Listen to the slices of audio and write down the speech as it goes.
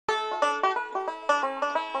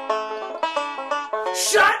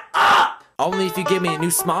Shut up! Only if you give me a new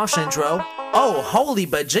Smosh intro. Oh, holy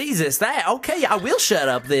but Jesus, that okay, I will shut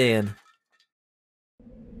up then.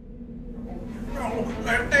 No,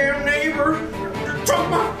 that damn neighbor took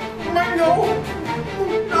my flamingo.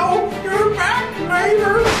 No, you're back,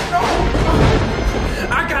 neighbor. No.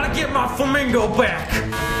 I gotta get my flamingo back.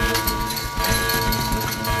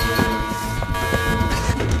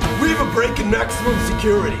 We have a break in maximum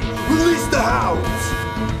security. Release the hounds.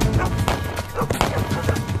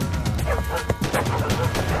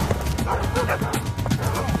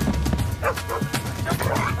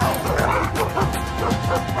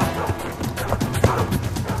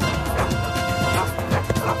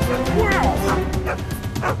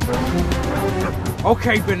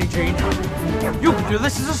 Okay, Benny Jean. You can do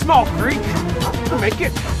this as a small creek. Make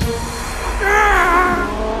it.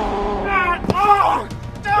 Oh,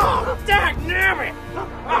 dagnabbit!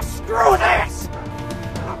 Oh, screw this!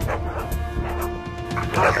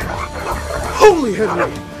 Holy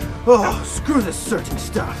Henry! Oh, screw this searching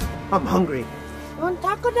stuff. I'm hungry. Want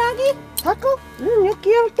taco, doggy? Taco? Yo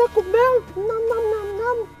quiero Taco Bell. Nom, nom, nom,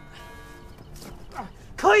 nom.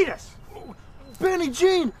 Cletus! Benny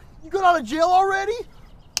Jean, you got out of jail already?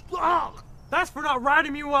 Oh, that's for not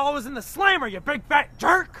riding me while I was in the slammer, you big fat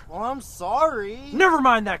jerk! Well, I'm sorry. Never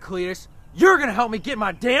mind that, Cletus. You're gonna help me get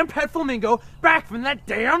my damn pet flamingo back from that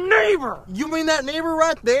damn neighbor! You mean that neighbor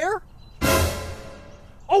right there?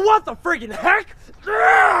 Oh, what the friggin' heck?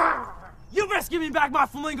 You best give me back my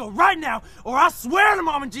flamingo right now, or I swear to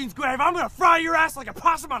Mom and Jean's grave I'm gonna fry your ass like a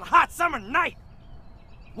possum on a hot summer night!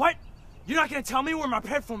 What? You're not gonna tell me where my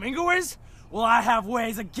pet flamingo is? Well, I have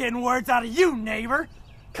ways of getting words out of you, neighbor!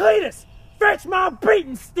 Cletus, fetch my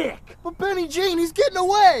beating stick! But Benny Jean, he's getting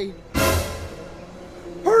away!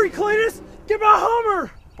 Hurry, Cletus! Get my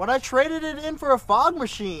Hummer! But I traded it in for a fog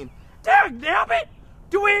machine. Dagnabbit!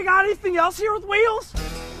 Do we ain't got anything else here with wheels?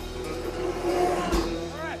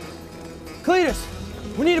 Alright. Cletus,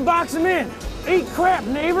 we need to box him in. Eat crap,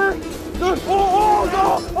 neighbor!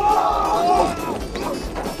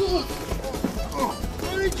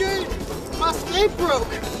 Benny Jean, my skate broke.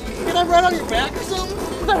 Can I ride on your back or something?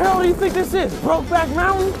 What the hell do you think this is? Brokeback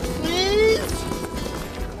Mountain? Please?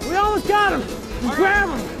 We almost got him! Grab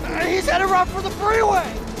him! He's headed right for the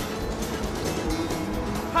freeway!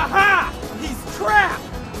 Ha ha! He's trapped!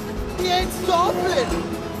 He ain't stopping!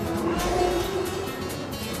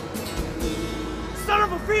 Son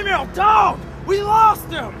of a female dog! We lost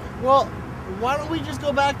him! Well, why don't we just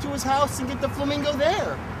go back to his house and get the flamingo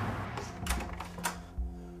there?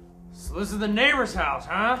 So this is the neighbor's house,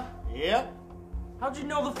 huh? Yep. How'd you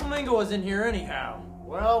know the flamingo was in here anyhow?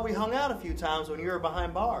 Well, we hung out a few times when you were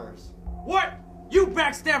behind bars. What? You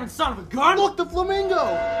backstabbing son of a gun! Look, the flamingo!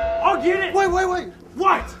 I'll get it! Wait.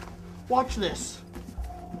 What? Watch this.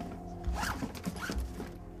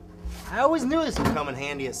 I always knew this would come in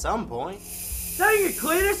handy at some point. Dang it,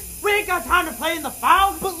 Cletus! We ain't got time to play in the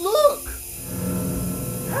fog! But look!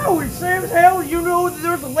 How in Sam's hell do you know that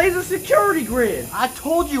there's a laser security grid? I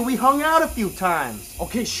told you we hung out a few times.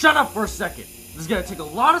 Okay, shut up for a second. This is gonna take a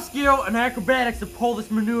lot of skill and acrobatics to pull this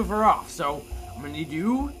maneuver off, so I'm gonna need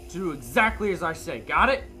you to do exactly as I say. Got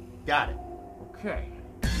it? Got it. Okay.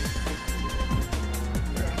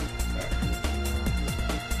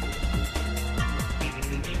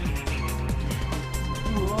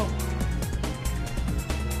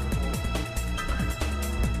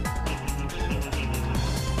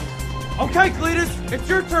 Okay, Cletus, it's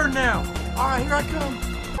your turn now. All right, here I come.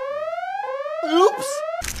 Oops!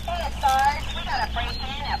 Hey, Sarge, we got a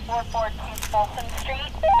break-in at 442 Folsom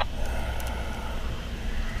Street.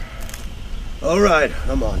 All right,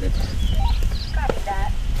 I'm on it. Copy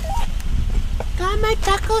that. Got my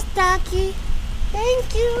tacos, doggy.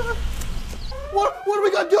 Thank you. What are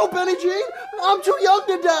we gonna do, Benny Jean? I'm too young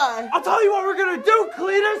to die. I'll tell you what we're gonna do,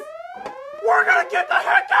 Cletus. We're gonna get the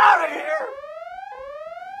heck out of here.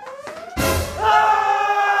 Ah!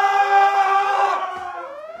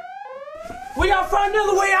 We gotta find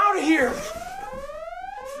another way out of here.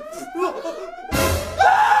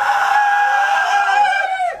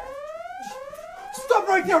 Stop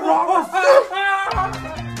right there, Robert.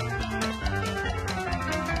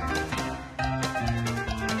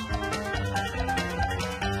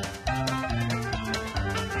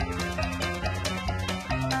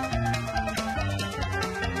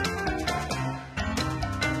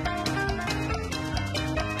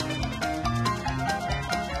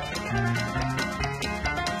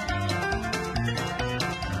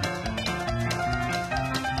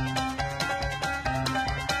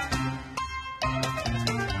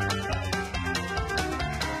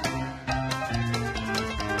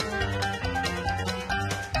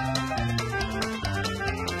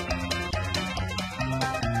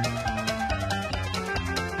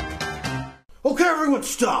 Everyone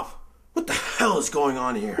stop! What the hell is going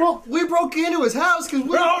on here? Well, we broke into his house because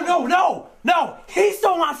we... No! He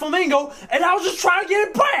stole my flamingo, and I was just trying to get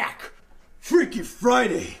it back! Freaky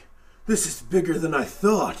Friday! This is bigger than I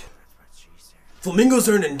thought. Flamingos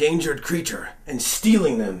are an endangered creature, and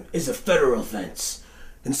stealing them is a federal offense.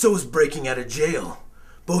 And so is breaking out of jail.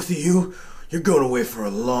 Both of you, you're going away for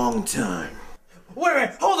a long time.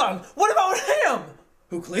 Wait, hold on! What about him?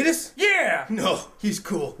 Who, Cletus? Yeah! No, he's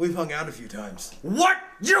cool. We've hung out a few times. What?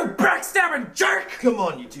 You backstabbing jerk! Come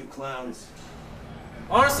on, you two clowns.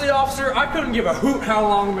 Honestly, officer, I couldn't give a hoot how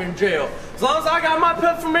long I'm in jail. As long as I got my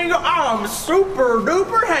pet flamingo, I'm super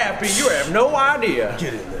duper happy. You have no idea.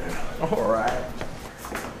 Get in there. Alright.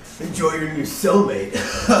 Enjoy your new cellmate.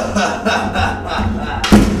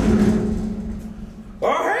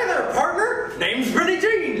 Oh, hey there, partner. Name's Benny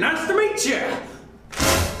Jean. Nice to meet you.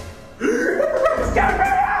 Get me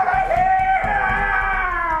out of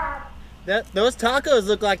here! Those tacos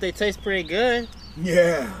look like they taste pretty good.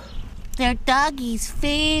 Yeah. They're Doggy's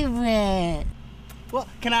favorite. Well,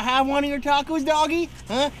 can I have one of your tacos, Doggy?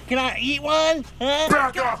 Huh? Can I eat one? Huh?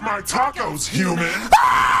 Back off my tacos, human!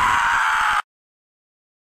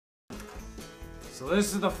 So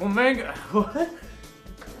this is the flamingo. What? This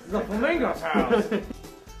is the flamingo's house.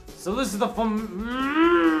 So this is the